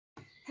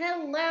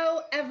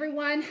Hello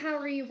everyone, how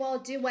are you all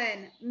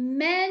doing?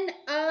 Men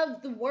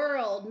of the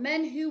world,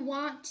 men who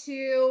want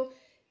to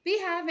be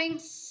having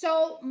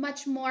so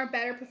much more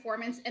better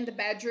performance in the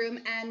bedroom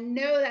and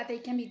know that they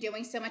can be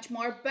doing so much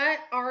more but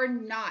are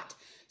not.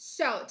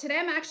 So today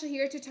I'm actually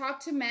here to talk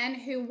to men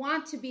who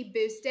want to be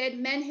boosted,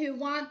 men who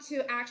want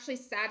to actually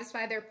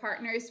satisfy their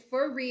partners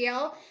for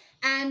real,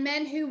 and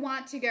men who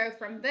want to go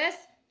from this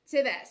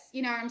to this,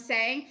 you know what I'm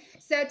saying?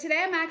 So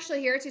today I'm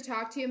actually here to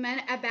talk to you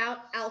men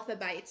about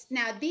Alphabites.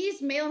 Now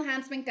these male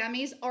enhancement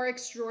gummies are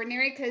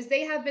extraordinary because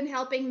they have been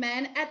helping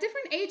men at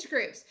different age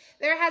groups.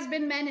 There has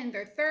been men in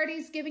their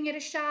 30s giving it a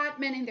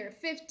shot, men in their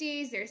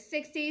 50s, their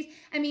 60s.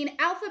 I mean,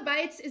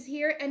 Alphabites is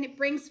here and it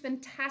brings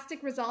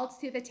fantastic results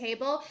to the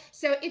table.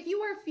 So if you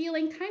are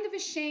feeling kind of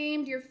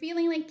ashamed, you're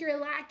feeling like you're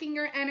lacking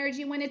your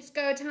energy when it's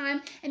go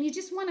time, and you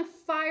just want to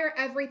fire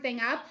everything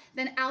up,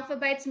 then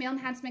Alphabites male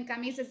enhancement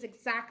gummies is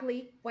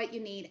exactly what you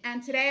need.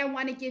 And today I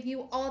want to give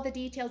you all the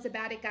details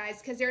about it,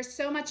 guys, because there's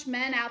so much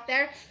men out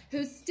there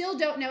who still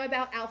don't know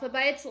about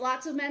Alphabites.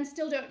 Lots of men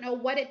still don't know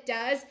what it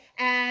does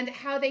and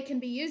how they can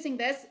be using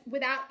this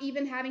without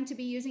even having to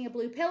be using a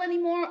blue pill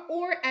anymore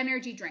or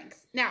energy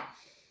drinks. Now,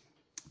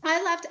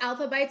 I left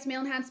Alphabites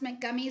Male Enhancement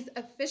Gummies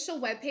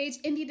official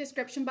webpage in the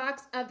description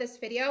box of this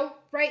video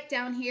right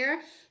down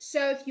here.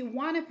 So if you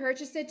want to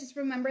purchase it, just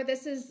remember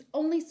this is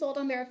only sold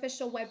on their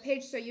official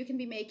webpage, so you can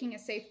be making a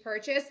safe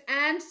purchase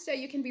and so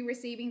you can be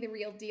receiving the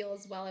real deal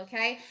as well,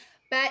 okay?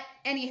 But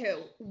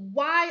anywho,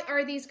 why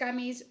are these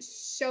gummies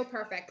so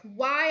perfect?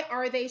 Why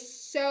are they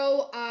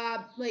so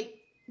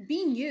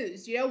being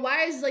used? You know,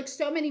 why is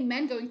so many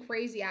men going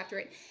crazy after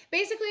it?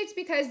 Basically, it's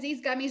because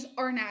these gummies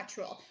are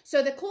natural.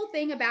 So the cool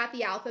thing about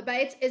the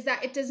Alphabites is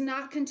that it does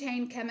not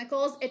contain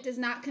chemicals, it does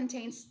not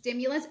contain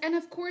stimulants, and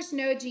of course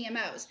no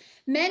GMOs.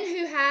 Men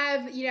who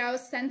have, you know,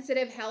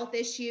 sensitive health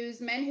issues,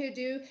 men who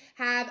do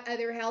have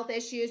other health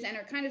issues and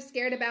are kind of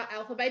scared about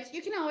Alphabites,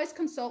 you can always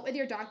consult with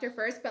your doctor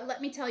first. But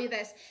let me tell you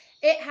this,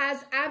 it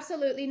has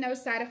absolutely no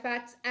side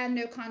effects and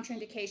no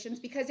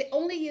contraindications because it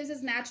only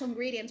uses natural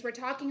ingredients. We're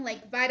talking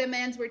like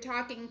vitamins, we're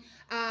talking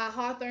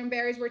hawthorn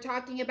berries, we're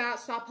talking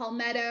about saw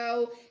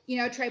palmetto, you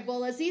know,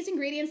 tribolas, these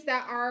ingredients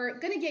that are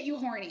going to get you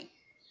horny.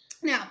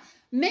 Now,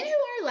 men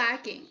who are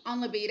lacking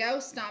on libido,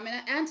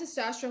 stamina, and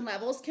testosterone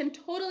levels can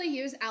totally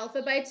use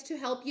Alphabites to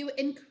help you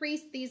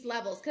increase these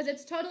levels because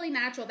it's totally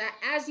natural that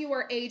as you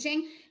are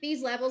aging,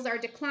 these levels are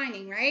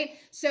declining, right?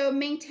 So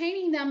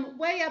maintaining them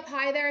way up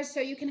high there so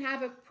you can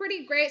have a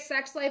pretty great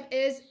sex life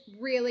is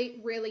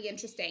really, really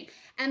interesting.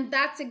 And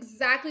that's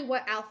exactly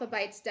what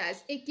Alphabites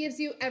does. It gives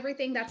you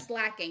everything that's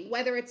lacking,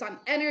 whether it's on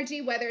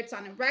energy, whether it's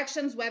on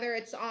erections, whether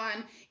it's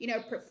on, you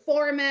know,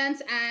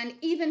 performance and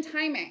even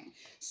timing.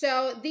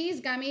 So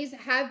these gummies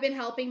have been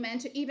helping men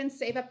to even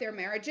save up their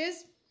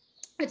marriages.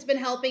 It's been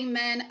helping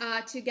men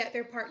to get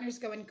their partners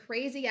going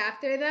crazy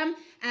after them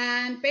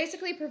and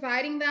basically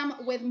providing them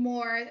with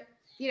more,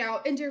 you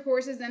know,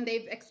 intercourses than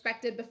they've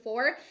expected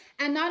before.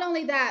 And not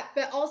only that,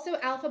 but also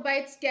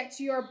Alphabites gets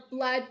your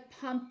blood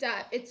pumped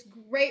up. It's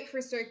great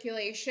for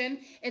circulation.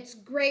 It's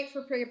great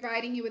for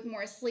providing you with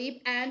more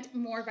sleep and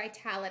more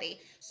vitality.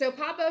 So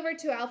pop over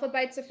to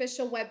Alphabites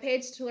official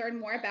webpage to learn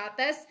more about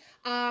this.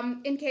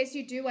 In case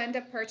you do end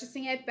up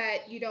purchasing it,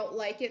 but you don't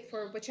like it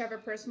for whichever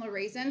personal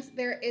reasons,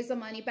 there is a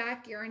money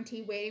back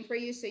guarantee waiting for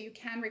you, so you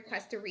can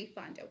request a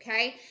refund,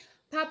 okay?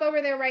 Pop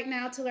over there right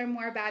now to learn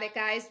more about it,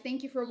 guys.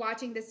 Thank you for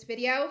watching this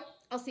video.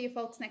 I'll see you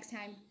folks next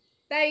time.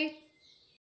 Bye.